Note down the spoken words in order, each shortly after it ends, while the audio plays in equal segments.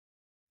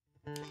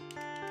First,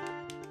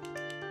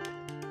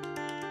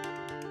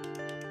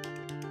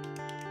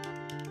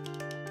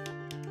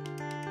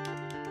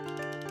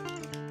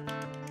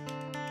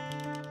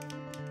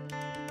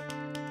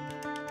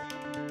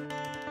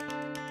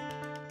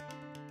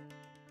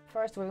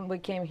 when we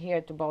came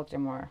here to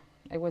Baltimore,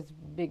 it was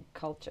big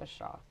culture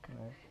shock,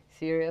 Right.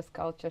 serious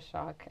culture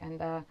shock.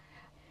 And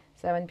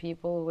 7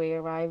 people, we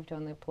arrived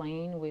on a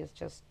plane with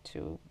just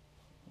 2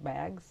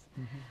 bags.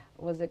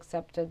 Was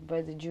accepted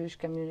by the Jewish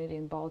community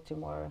in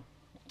Baltimore,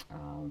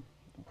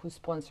 who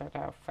sponsored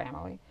our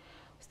family.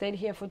 Stayed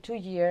here for 2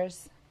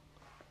 years.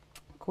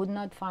 Could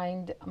not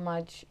find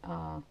much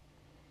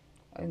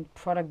in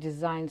product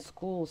design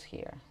schools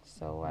here,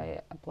 so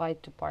I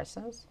applied to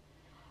Parsons.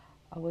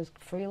 I was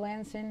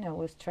freelancing. I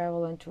was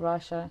traveling to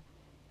Russia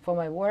for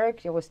my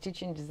work. I was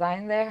teaching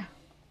design there.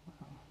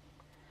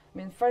 I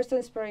mean, first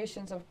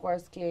inspirations, of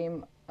course,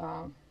 came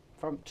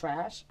from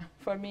trash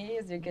for me,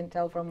 as you can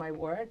tell from my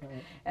work,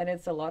 Right. and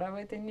it's a lot of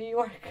it in New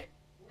York.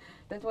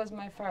 That was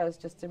my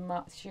first, just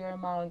the sheer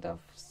amount of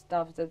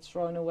stuff that's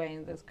thrown away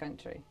in this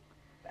country.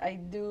 I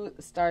do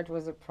start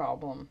with a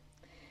problem,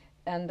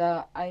 and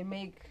I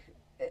make,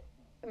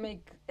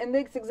 and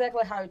that's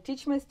exactly how I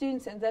teach my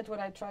students, and that's what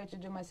I try to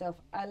do myself.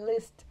 I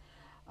list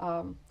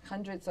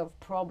hundreds of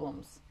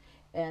problems,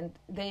 and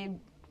they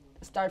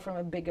start from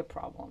a bigger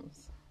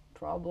problems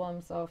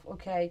of,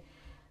 okay,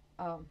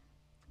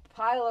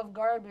 pile of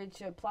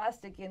garbage,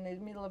 plastic in the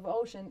middle of the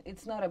ocean.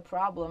 It's not a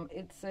problem,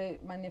 it's a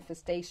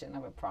manifestation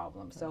of a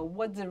problem. So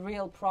what's the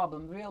real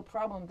problem? Real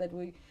problem that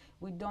we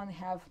don't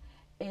have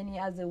any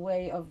other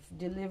way of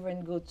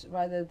delivering goods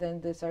rather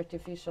than this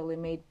artificially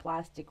made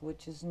plastic,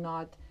 which is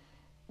not,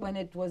 when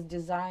it was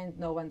designed,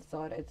 no one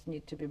thought it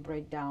need to be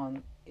break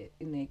down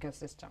in the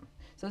ecosystem.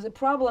 So the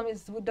problem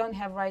is we don't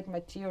have right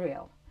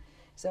material.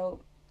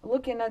 So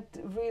looking at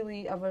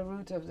really of a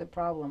root of the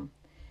problem,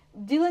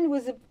 dealing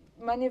with the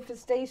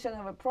manifestation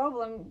of a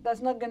problem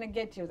that's not going to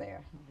get you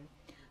there.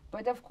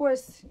 But of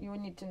course, you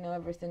need to know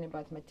everything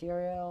about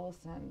materials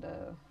and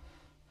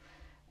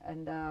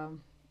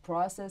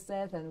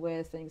processes and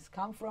where things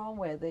come from,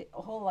 where the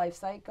whole life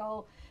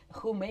cycle,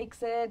 who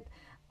makes it,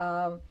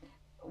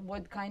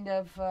 what kind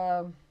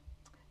of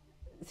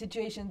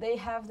situation they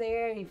have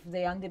there, if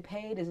they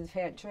underpaid, is it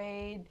fair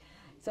trade?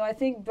 So I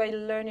think by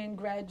learning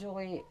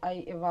gradually,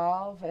 I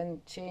evolve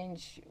and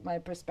change my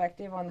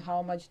perspective on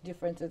how much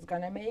difference it's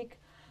going to make.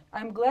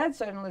 I'm glad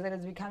certainly that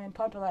it's becoming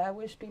popular. I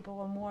wish people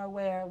were more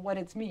aware what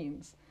it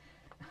means.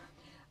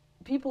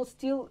 People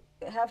still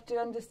have to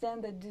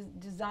understand that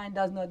design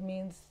does not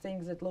mean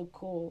things that look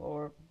cool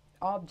or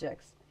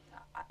objects.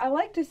 I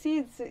like to see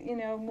it,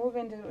 move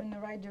in the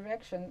right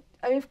direction.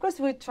 I mean, of course,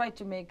 we try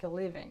to make a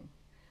living,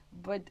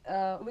 but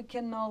we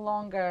can no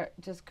longer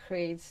just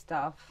create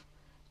stuff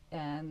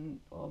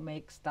or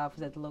make stuff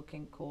that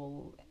looking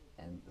cool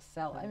and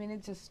sell. I mean,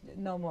 it's just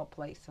no more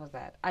place for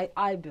that.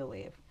 I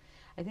believe.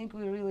 I think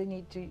we really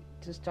need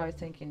to start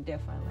thinking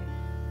differently.